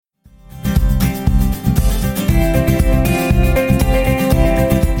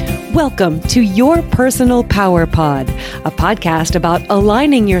Welcome to Your Personal Power Pod, a podcast about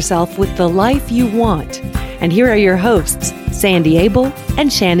aligning yourself with the life you want. And here are your hosts, Sandy Abel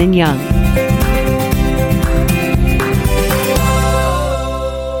and Shannon Young.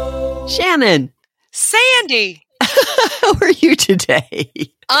 Shannon. Sandy. How are you today?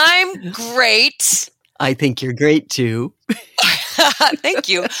 I'm great. I think you're great too. Thank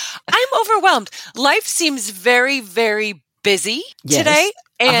you. I'm overwhelmed. Life seems very, very busy today.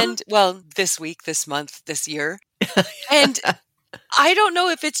 And this week, this month, this year. And I don't know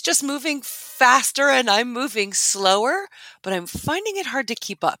if it's just moving faster and I'm moving slower, but I'm finding it hard to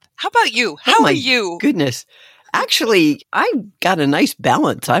keep up. How about you? How are you? Goodness. Actually, I got a nice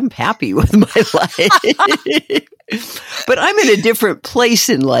balance. I'm happy with my life. But I'm in a different place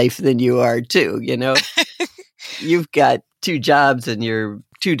in life than you are too, you know. You've got 2 jobs and your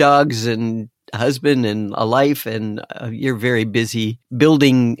 2 dogs and a husband and a life, and you're very busy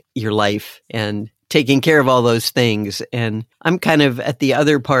building your life and taking care of all those things. And I'm kind of at the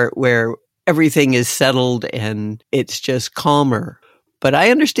other part where everything is settled and it's just calmer. But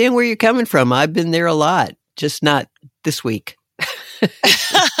I understand where you're coming from. I've been there a lot, just not this week.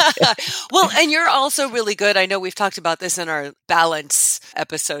 Well, and you're also really good. I know we've talked about this in our balance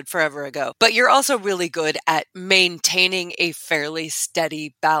episode forever ago, but you're also really good at maintaining a fairly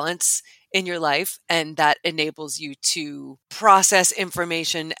steady balance in your life. And that enables you to process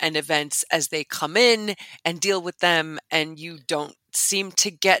information and events as they come in and deal with them. And you don't seem to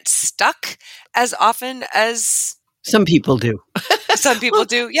get stuck as often as some people do. Some people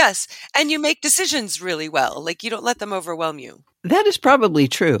do, yes. And you make decisions really well. Like, you don't let them overwhelm you. That is probably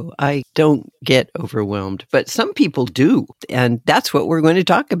true. I don't get overwhelmed, but some people do. And that's what we're going to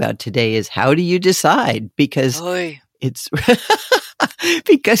talk about today is how do you decide? Because it's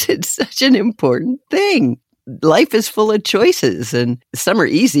because it's such an important thing. Life is full of choices, and some are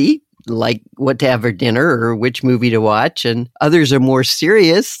easy, like what to have for dinner or which movie to watch, and others are more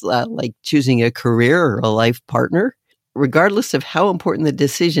serious, like choosing a career or a life partner. Regardless of how important the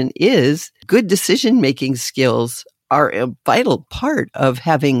decision is, good decision-making skills are a vital part of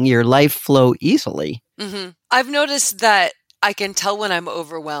having your life flow easily. Mm-hmm. I've noticed that I can tell when I'm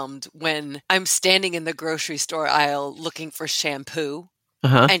overwhelmed when I'm standing in the grocery store aisle looking for shampoo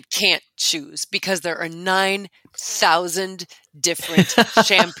and can't choose because there are 9,000 different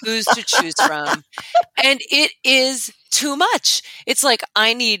shampoos to choose from. And it is too much. It's like,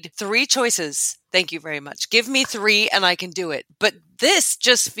 I need 3 choices. Thank you very much. Give me 3 and I can do it. But this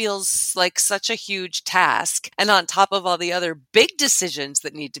just feels like such a huge task. And on top of all the other big decisions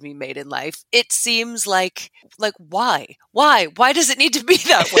that need to be made in life, it seems like why? Why does it need to be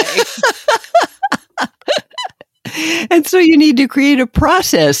that way? And so you need to create a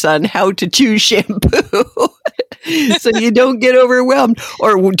process on how to choose shampoo so you don't get overwhelmed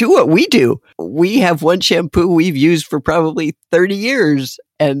or do what we do. We have one shampoo we've used for probably 30 years.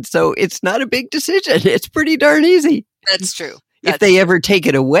 And so it's not a big decision. It's pretty darn easy. That's true. If they ever take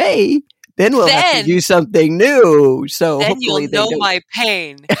it away, then we'll have to do something new. So then hopefully you'll know my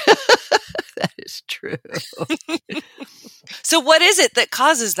pain. That is true. So what is it that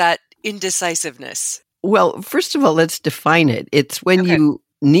causes that indecisiveness? Well, first of all, let's define it. It's when you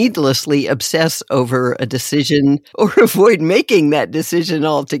needlessly obsess over a decision or avoid making that decision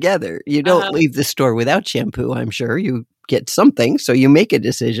altogether. You don't leave the store without shampoo, I'm sure. You get something, so you make a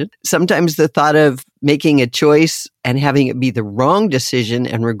decision. Sometimes the thought of making a choice and having it be the wrong decision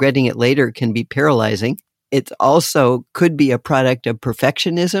and regretting it later can be paralyzing. It also could be a product of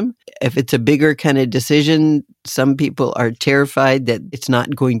perfectionism. If it's a bigger kind of decision, some people are terrified that it's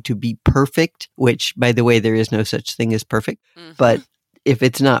not going to be perfect, which, by the way, there is no such thing as perfect. Mm-hmm. But if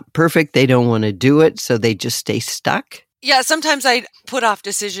it's not perfect, they don't want to do it, so they just stay stuck. Yeah, sometimes I put off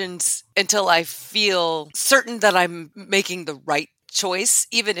decisions until I feel certain that I'm making the right choice,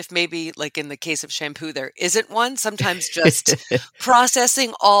 even if maybe, like in the case of shampoo, there isn't one. Sometimes just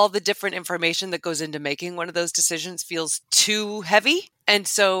processing all the different information that goes into making one of those decisions feels too heavy. And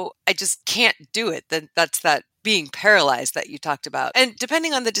so I just can't do it. Then that's that being paralyzed that you talked about. And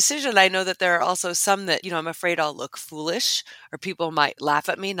depending on the decision, I know that there are also some that, I'm afraid I'll look foolish or people might laugh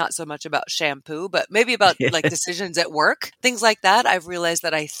at me, not so much about shampoo, but maybe about like decisions at work, things like that. I've realized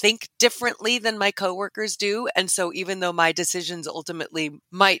that I think differently than my coworkers do. And so even though my decisions ultimately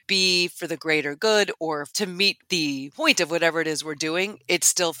might be for the greater good or to meet the point of whatever it is we're doing, it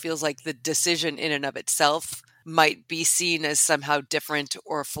still feels like the decision in and of itself might be seen as somehow different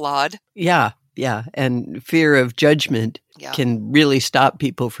or flawed. Yeah. And fear of judgment can really stop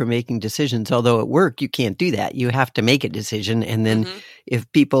people from making decisions. Although at work, you can't do that. You have to make a decision. And then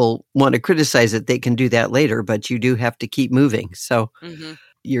if people want to criticize it, they can do that later, but you do have to keep moving. So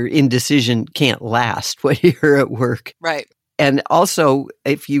your indecision can't last when you're at work. Right. And also,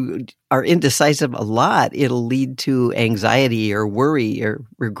 if you are indecisive a lot, it'll lead to anxiety or worry or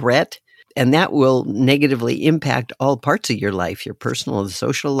regret. And that will negatively impact all parts of your life, your personal and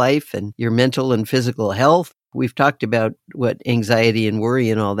social life, and your mental and physical health. We've talked about what anxiety and worry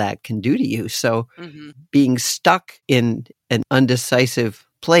and all that can do to you. So being stuck in an undecisive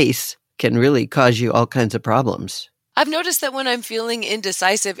place can really cause you all kinds of problems. I've noticed that when I'm feeling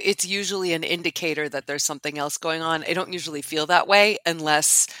indecisive, it's usually an indicator that there's something else going on. I don't usually feel that way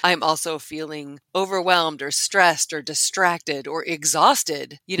unless I'm also feeling overwhelmed or stressed or distracted or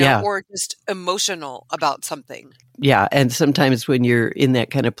exhausted, or just emotional about something. Yeah. And sometimes when you're in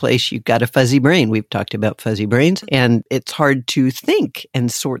that kind of place, you've got a fuzzy brain. We've talked about fuzzy brains, and it's hard to think and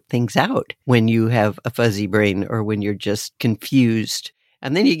sort things out when you have a fuzzy brain or when you're just confused.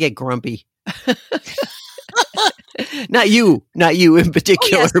 And then you get grumpy. Not you in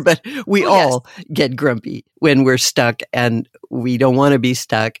particular, but we all get grumpy when we're stuck and we don't want to be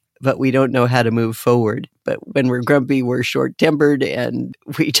stuck, but we don't know how to move forward. But when we're grumpy, we're short-tempered and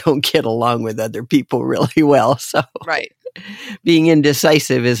we don't get along with other people really well. So being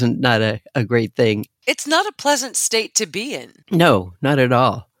indecisive isn't not a great thing. It's not a pleasant state to be in. No, not at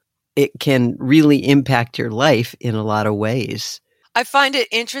all. It can really impact your life in a lot of ways. I find it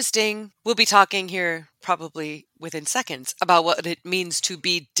interesting. We'll be talking here probably within seconds about what it means to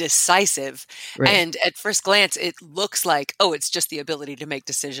be decisive. Right. And at first glance, it looks like, it's just the ability to make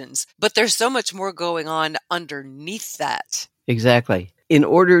decisions. But there's so much more going on underneath that. Exactly. In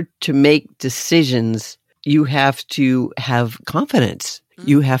order to make decisions, you have to have confidence.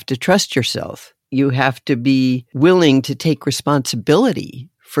 You have to trust yourself. You have to be willing to take responsibility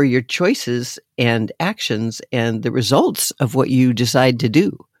for your choices and actions and the results of what you decide to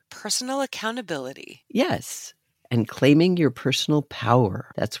do. Personal accountability. Yes. And claiming your personal power.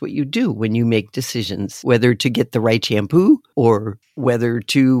 That's what you do when you make decisions, whether to get the right shampoo or whether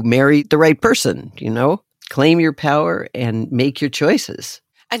to marry the right person, Claim your power and make your choices.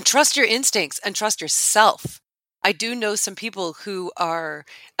 And trust your instincts and trust yourself. I do know some people who are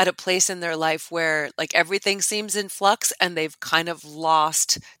at a place in their life where everything seems in flux and they've kind of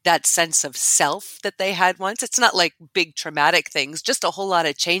lost that sense of self that they had once. It's not like big traumatic things, just a whole lot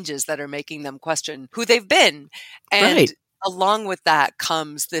of changes that are making them question who they've been. And along with that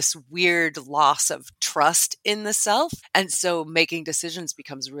comes this weird loss of trust in the self. And so making decisions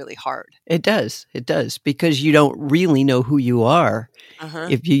becomes really hard. It does. It does. Because you don't really know who you are.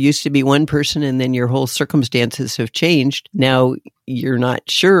 If you used to be one person and then your whole circumstances have changed, now you're not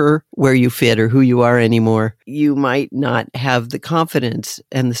sure where you fit or who you are anymore. You might not have the confidence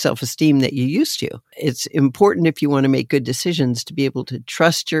and the self-esteem that you used to. It's important if you want to make good decisions to be able to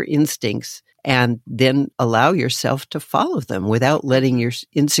trust your instincts and then allow yourself to follow them without letting your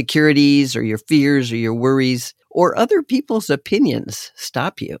insecurities or your fears or your worries or other people's opinions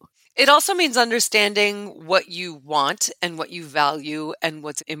stop you. It also means understanding what you want and what you value and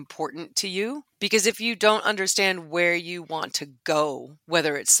what's important to you. Because if you don't understand where you want to go,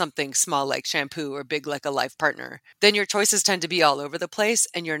 whether it's something small like shampoo or big like a life partner, then your choices tend to be all over the place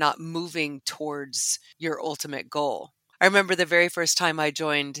and you're not moving towards your ultimate goal. I remember the very first time I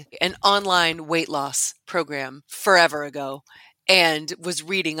joined an online weight loss program forever ago and was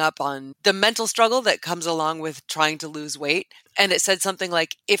reading up on the mental struggle that comes along with trying to lose weight. And it said something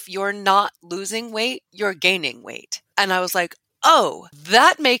like, if you're not losing weight, you're gaining weight. And I was like, oh,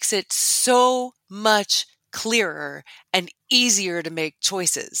 that makes it so much clearer and easier to make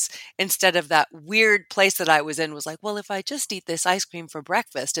choices instead of that weird place that I was in was like, well, if I just eat this ice cream for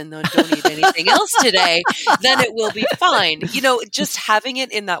breakfast and then don't eat anything else today, then it will be fine. Just having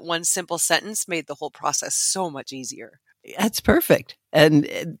it in that one simple sentence made the whole process so much easier. That's perfect.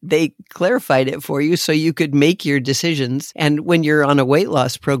 And they clarified it for you so you could make your decisions. And when you're on a weight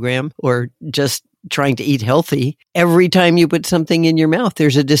loss program or just trying to eat healthy, every time you put something in your mouth,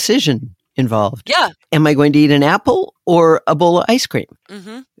 there's a decision involved. Yeah. Am I going to eat an apple or a bowl of ice cream?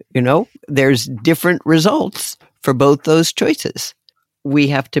 There's different results for both those choices. We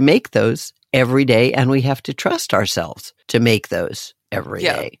have to make those every day, and we have to trust ourselves to make those every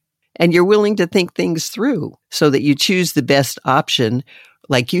day. And you're willing to think things through so that you choose the best option,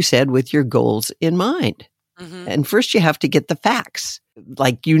 like you said, with your goals in mind. And first you have to get the facts.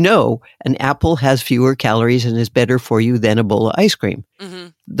 Like, an apple has fewer calories and is better for you than a bowl of ice cream.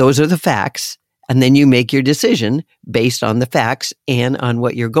 Those are the facts. And then you make your decision based on the facts and on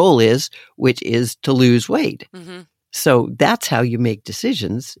what your goal is, which is to lose weight. So that's how you make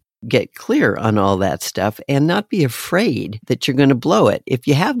decisions. Get clear on all that stuff and not be afraid that you're going to blow it. If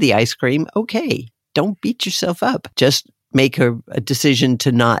you have the ice cream, okay, don't beat yourself up. Just make a decision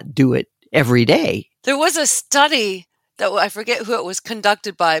to not do it every day. There was a study that I forget who it was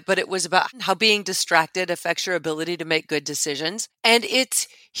conducted by, but it was about how being distracted affects your ability to make good decisions. And it's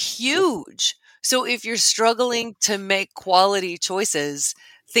huge. So if you're struggling to make quality choices,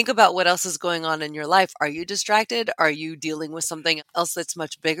 think about what else is going on in your life. Are you distracted? Are you dealing with something else that's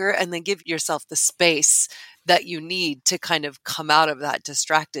much bigger? And then give yourself the space that you need to kind of come out of that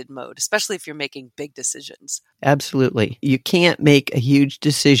distracted mode, especially if you're making big decisions. Absolutely. You can't make a huge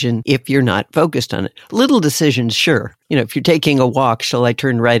decision if you're not focused on it. Little decisions, sure. If you're taking a walk, shall I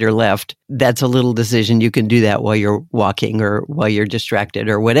turn right or left? That's a little decision. You can do that while you're walking or while you're distracted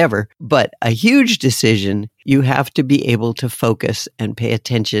or whatever. But a huge decision, you have to be able to focus and pay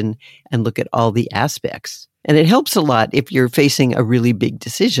attention and look at all the aspects. And it helps a lot if you're facing a really big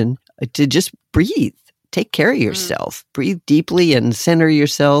decision to just breathe. Take care of yourself. Breathe deeply and center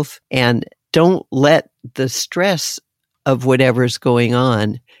yourself, and don't let the stress of whatever's going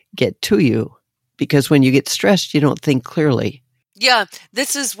on get to you, because when you get stressed, you don't think clearly. Yeah,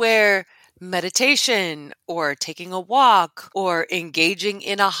 this is where meditation or taking a walk or engaging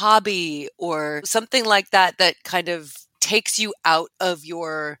in a hobby or something like that kind of takes you out of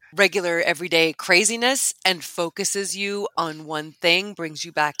your regular everyday craziness and focuses you on one thing, brings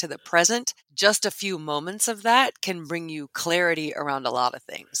you back to the present. Just a few moments of that can bring you clarity around a lot of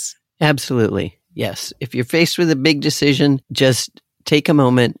things. Absolutely. Yes. If you're faced with a big decision, just take a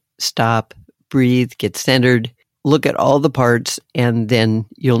moment, stop, breathe, get centered, look at all the parts, and then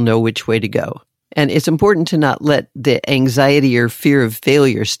you'll know which way to go. And it's important to not let the anxiety or fear of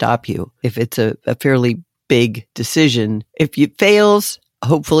failure stop you if it's a fairly big decision. If it fails,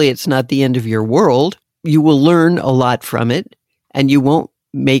 hopefully it's not the end of your world. You will learn a lot from it, and you won't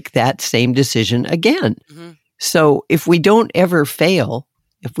make that same decision again. Mm-hmm. So if we don't ever fail,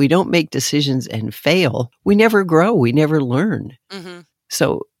 if we don't make decisions and fail, we never grow, we never learn. Mm-hmm.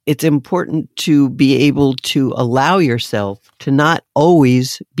 So it's important to be able to allow yourself to not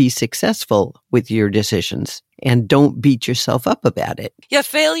always be successful with your decisions, and don't beat yourself up about it. Yeah,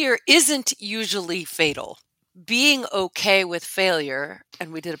 failure isn't usually fatal. Being okay with failure,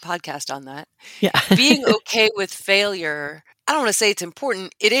 and we did a podcast on that. Yeah. Being okay with failure, I don't want to say it's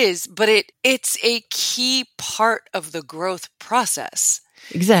important. It is, but it's a key part of the growth process.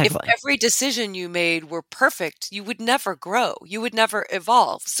 Exactly. If every decision you made were perfect, you would never grow. You would never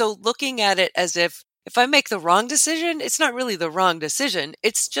evolve. So looking at it as if I make the wrong decision, it's not really the wrong decision.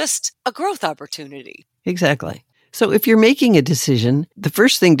 It's just a growth opportunity. Exactly. So if you're making a decision, the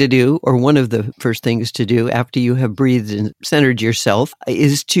first thing to do, or one of the first things to do after you have breathed and centered yourself,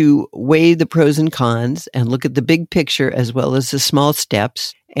 is to weigh the pros and cons and look at the big picture as well as the small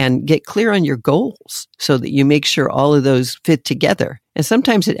steps, and get clear on your goals so that you make sure all of those fit together. And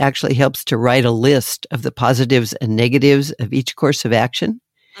sometimes it actually helps to write a list of the positives and negatives of each course of action,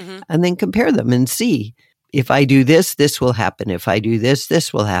 and then compare them and see, if I do this, this will happen. If I do this,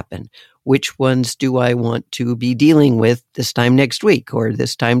 this will happen. Which ones do I want to be dealing with this time next week or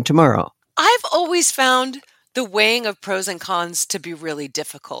this time tomorrow? I've always found the weighing of pros and cons to be really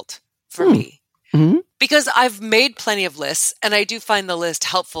difficult for me. Mm-hmm. Because I've made plenty of lists, and I do find the list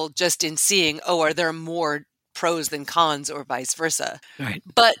helpful just in seeing, are there more pros than cons or vice versa? Right.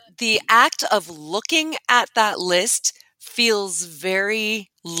 But the act of looking at that list feels very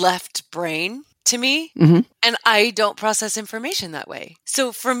left brain to me, and I don't process information that way.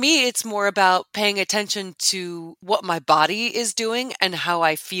 So for me, it's more about paying attention to what my body is doing and how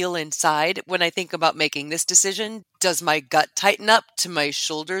I feel inside when I think about making this decision. Does my gut tighten up? Do my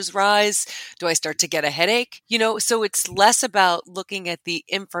shoulders rise? Do I start to get a headache? So it's less about looking at the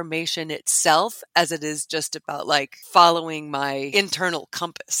information itself as it is just about following my internal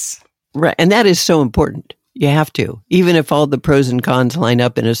compass. Right. And that is so important. You have to. Even if all the pros and cons line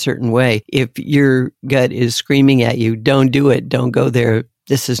up in a certain way, if your gut is screaming at you, don't do it, don't go there,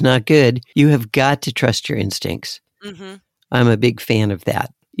 this is not good, you have got to trust your instincts. Mm-hmm. I'm a big fan of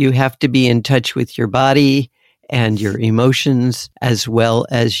that. You have to be in touch with your body and your emotions as well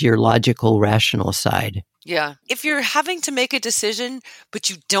as your logical, rational side. Yeah. If you're having to make a decision,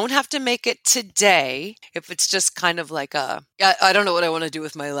 but you don't have to make it today, if it's just kind of I don't know what I want to do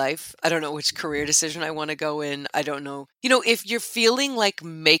with my life. I don't know which career decision I want to go in. I don't know. If you're feeling like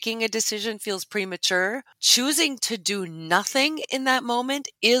making a decision feels premature, choosing to do nothing in that moment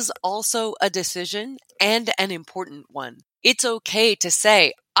is also a decision, and an important one. It's okay to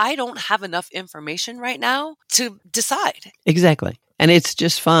say, I don't have enough information right now to decide. Exactly. And it's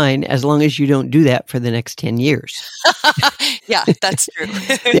just fine as long as you don't do that for the next 10 years. Yeah, that's true.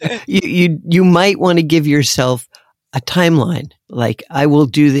 You might want to give yourself a timeline. I will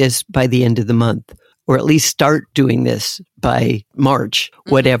do this by the end of the month. or at least start doing this by March,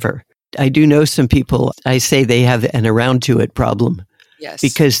 Mm-hmm. whatever. I do know some people, I say they have an around to it problem. Yes.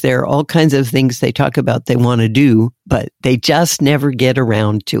 Because there are all kinds of things they talk about they want to do, but they just never get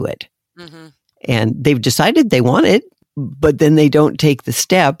around to it. Mm-hmm. And they've decided they want it, but then they don't take the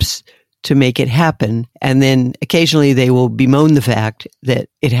steps to make it happen. And then occasionally they will bemoan the fact that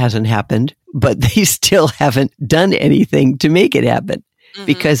it hasn't happened, but they still haven't done anything to make it happen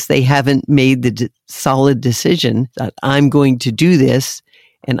because they haven't made the solid decision that I'm going to do this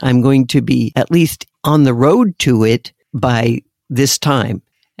and I'm going to be at least on the road to it by this time.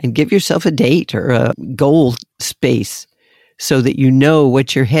 And give yourself a date or a goal space so that you know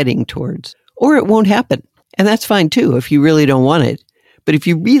what you're heading towards, or it won't happen. And that's fine too if you really don't want it. But if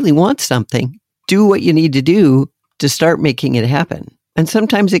you really want something, do what you need to do to start making it happen. And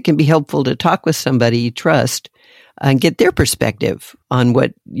sometimes it can be helpful to talk with somebody you trust and get their perspective on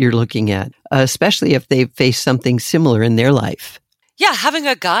what you're looking at, especially if they've faced something similar in their life. Yeah, having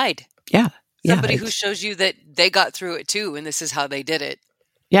a guide. Yeah. Somebody who shows you that they got through it too, and this is how they did it.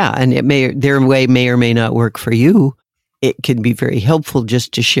 Yeah, and their way may or may not work for you. It can be very helpful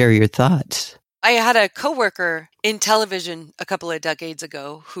just to share your thoughts. I had a coworker in television a couple of decades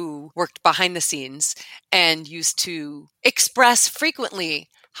ago who worked behind the scenes and used to express frequently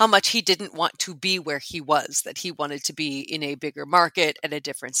how much he didn't want to be where he was, that he wanted to be in a bigger market at a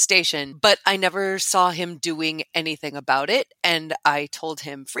different station. But I never saw him doing anything about it. And I told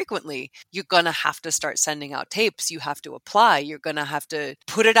him frequently, you're going to have to start sending out tapes. You have to apply. You're going to have to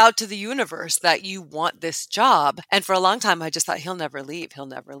put it out to the universe that you want this job. And for a long time, I just thought, he'll never leave. He'll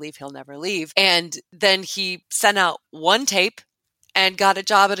never leave. He'll never leave. And then he sent out one tape and got a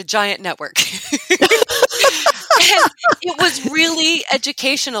job at a giant network. And it was really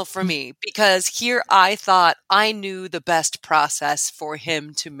educational for me because here I thought I knew the best process for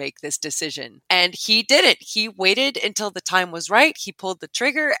him to make this decision. And he didn't. He waited until the time was right. He pulled the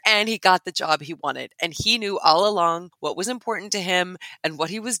trigger and he got the job he wanted. And he knew all along what was important to him and what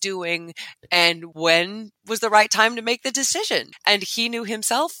he was doing and when was the right time to make the decision. And he knew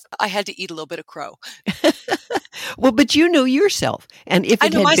himself. I had to eat a little bit of crow. Well, but you know yourself. And if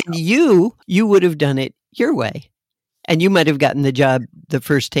it had been you, you would have done it your way. And you might have gotten the job the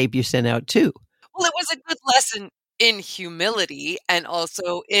first tape you sent out too. Well, it was a good lesson in humility and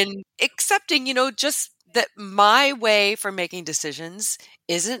also in accepting, just that my way for making decisions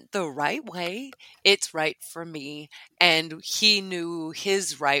isn't the right way. It's right for me. And he knew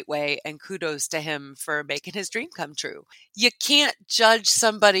his right way, and kudos to him for making his dream come true. You can't judge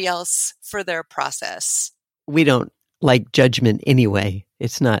somebody else for their process. We don't like judgment anyway.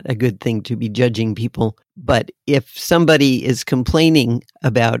 It's not a good thing to be judging people. But if somebody is complaining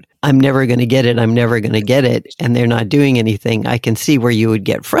about, I'm never going to get it, and they're not doing anything, I can see where you would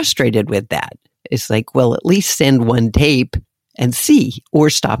get frustrated with that. It's like, well, at least send one tape and see,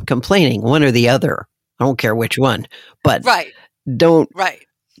 or stop complaining, one or the other. I don't care which one, but don't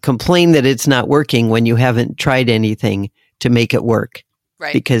complain that it's not working when you haven't tried anything to make it work.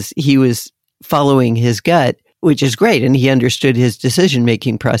 Right. Because he was following his gut, which is great. And he understood his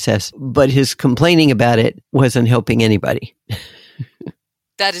decision-making process, but his complaining about it wasn't helping anybody.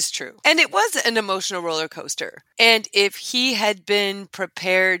 That is true. And it was an emotional roller coaster. And if he had been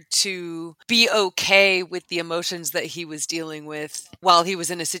prepared to be okay with the emotions that he was dealing with while he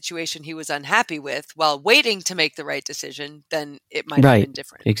was in a situation he was unhappy with, while waiting to make the right decision, then it might have been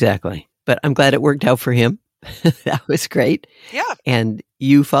different. Exactly. But I'm glad it worked out for him. That was great. Yeah. And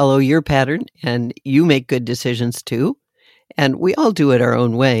you follow your pattern and you make good decisions too. And we all do it our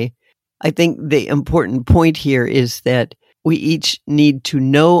own way. I think the important point here is that we each need to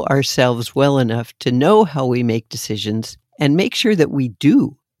know ourselves well enough to know how we make decisions and make sure that we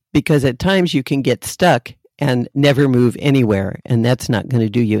do. Because at times you can get stuck and never move anywhere. And that's not going to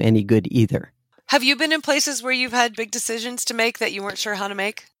do you any good either. Have you been in places where you've had big decisions to make that you weren't sure how to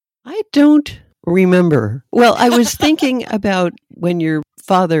make? I don't remember. Well, I was thinking about when your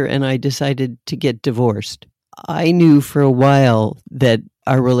father and I decided to get divorced. I knew for a while that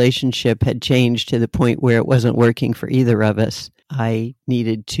our relationship had changed to the point where it wasn't working for either of us. I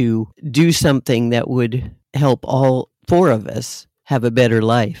needed to do something that would help all four of us have a better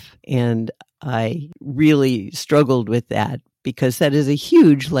life. And I really struggled with that because that is a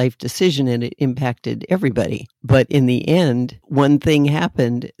huge life decision and it impacted everybody. But in the end, one thing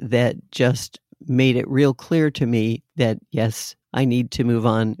happened that just made it real clear to me that, yes, I need to move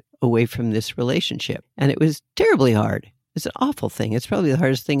on away from this relationship. And it was terribly hard. It's an awful thing. It's probably the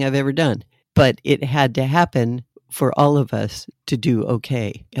hardest thing I've ever done. But it had to happen for all of us to do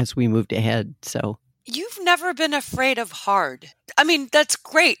okay as we moved ahead. So You've never been afraid of hard. I mean, that's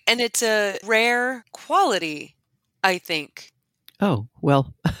great. And it's a rare quality, I think. Oh,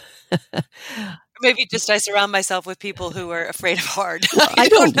 well. Maybe just I surround myself with people who are afraid of hard. Well, I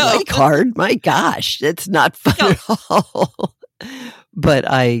don't like hard. My gosh, that's not fun at all. But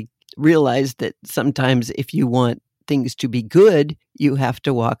I realized that sometimes if you want things to be good, you have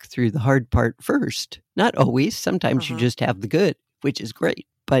to walk through the hard part first. Not always. Sometimes you just have the good, which is great.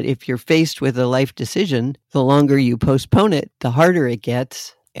 But if you're faced with a life decision, the longer you postpone it, the harder it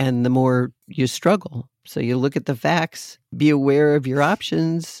gets and the more you struggle. So you look at the facts, be aware of your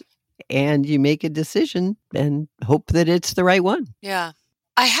options, and you make a decision and hope that it's the right one. Yeah.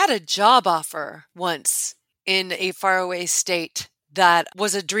 I had a job offer once in a faraway state that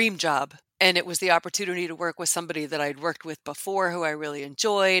was a dream job. And it was the opportunity to work with somebody that I'd worked with before who I really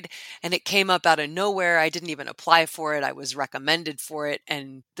enjoyed. And it came up out of nowhere. I didn't even apply for it. I was recommended for it.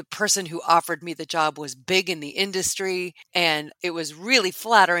 And the person who offered me the job was big in the industry. And it was really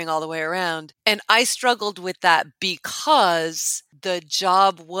flattering all the way around. And I struggled with that because the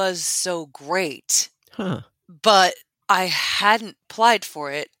job was so great. But I hadn't applied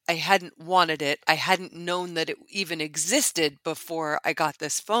for it. I hadn't wanted it. I hadn't known that it even existed before I got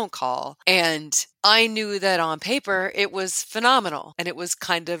this phone call. And I knew that on paper it was phenomenal. And it was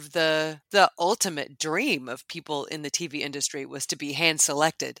kind of the ultimate dream of people in the TV industry was to be hand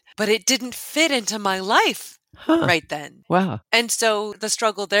selected. But it didn't fit into my life right then. Wow. And so the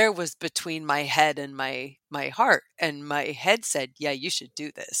struggle there was between my head and my heart. And my head said, yeah, you should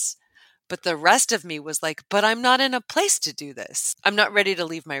do this. But the rest of me was like, but I'm not in a place to do this. I'm not ready to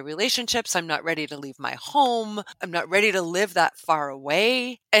leave my relationships. I'm not ready to leave my home. I'm not ready to live that far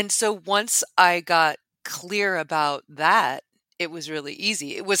away. And so once I got clear about that, it was really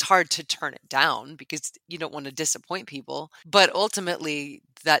easy. It was hard to turn it down because you don't want to disappoint people. But ultimately,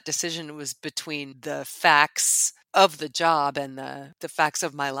 that decision was between the facts of the job and the facts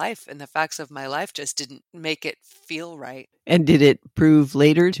of my life. And the facts of my life just didn't make it feel right. And did it prove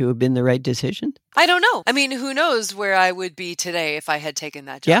later to have been the right decision? I don't know. I mean, who knows where I would be today if I had taken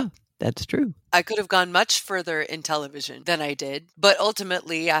that job? Yeah, that's true. I could have gone much further in television than I did. But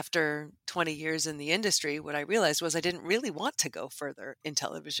ultimately, after 20 years in the industry, what I realized was I didn't really want to go further in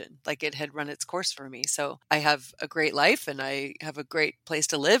television. Like it had run its course for me. So I have a great life and I have a great place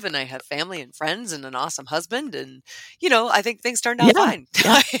to live and I have family and friends and an awesome husband. And, you know, I think things turned out fine.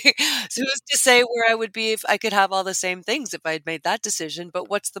 Yeah. So who's to say where I would be if I could have all the same things if I had made that decision? But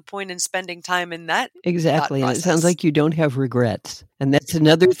what's the point in spending time in that? Exactly. And it sounds like you don't have regrets. And that's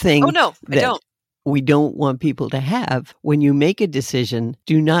another thing. Oh, no, I don't. We don't want people to have. When you make a decision,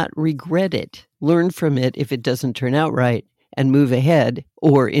 do not regret it. Learn from it if it doesn't turn out right and move ahead,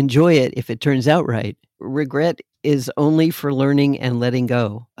 or enjoy it if it turns out right. Regret is only for learning and letting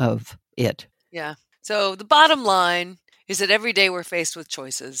go of it. Yeah. So the bottom line is that every day we're faced with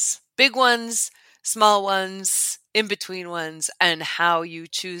choices. Big ones, small ones, in-between ones, and how you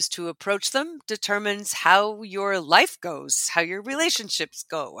choose to approach them determines how your life goes, how your relationships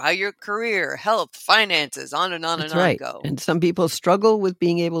go, how your career, health, finances, on and on That's and on right. go. And some people struggle with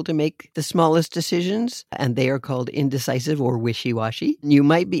being able to make the smallest decisions, and they are called indecisive or wishy-washy. You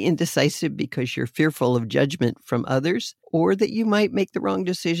might be indecisive because you're fearful of judgment from others, or that you might make the wrong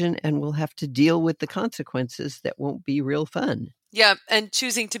decision and will have to deal with the consequences that won't be real fun. Yeah, and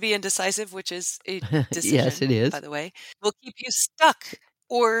choosing to be indecisive, which is a decision, yes, it is. by the way, will keep you stuck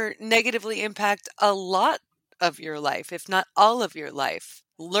or negatively impact a lot of your life, if not all of your life.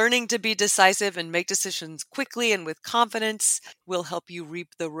 Learning to be decisive and make decisions quickly and with confidence will help you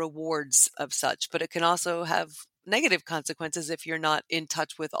reap the rewards of such, but it can also have negative consequences if you're not in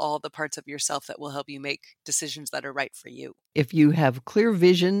touch with all the parts of yourself that will help you make decisions that are right for you. If you have clear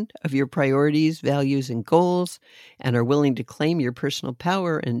vision of your priorities, values, and goals, and are willing to claim your personal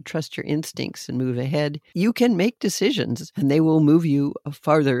power and trust your instincts and move ahead, you can make decisions and they will move you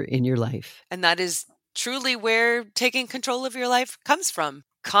farther in your life. And that is truly where taking control of your life comes from,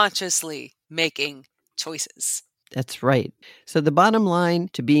 consciously making choices. That's right. So the bottom line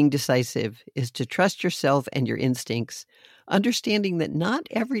to being decisive is to trust yourself and your instincts, understanding that not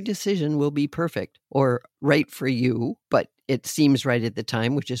every decision will be perfect or right for you, but it seems right at the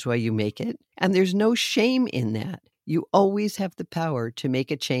time, which is why you make it. And there's no shame in that. You always have the power to make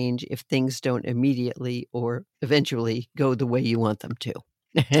a change if things don't immediately or eventually go the way you want them to.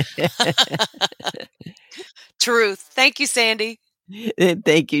 Truth. Thank you, Sandy.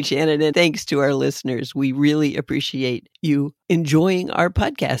 Thank you, Shannon, and thanks to our listeners. We really appreciate you enjoying our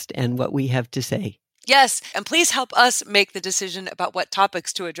podcast and what we have to say. Yes, and please help us make the decision about what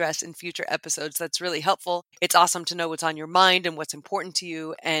topics to address in future episodes. That's really helpful. It's awesome to know what's on your mind and what's important to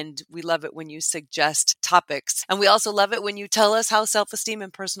you, and we love it when you suggest topics. And we also love it when you tell us how self-esteem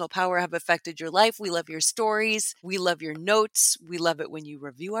and personal power have affected your life. We love your stories. We love your notes. We love it when you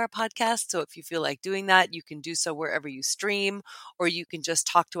review our podcast. So if you feel like doing that, you can do so wherever you stream, or you can just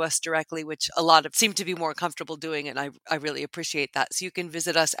talk to us directly, which a lot of seem to be more comfortable doing, and I really appreciate that. So you can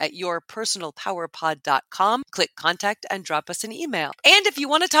visit us at yourpersonalpowerpod.com, click contact, and drop us an email. And if you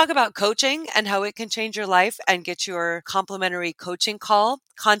want to talk about coaching and how it can change your life and get your complimentary coaching call,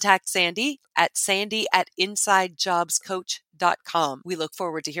 contact Sandy at sandy@insidejobscoach.com. We look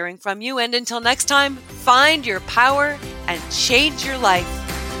forward to hearing from you. And until next time, find your power and change your life.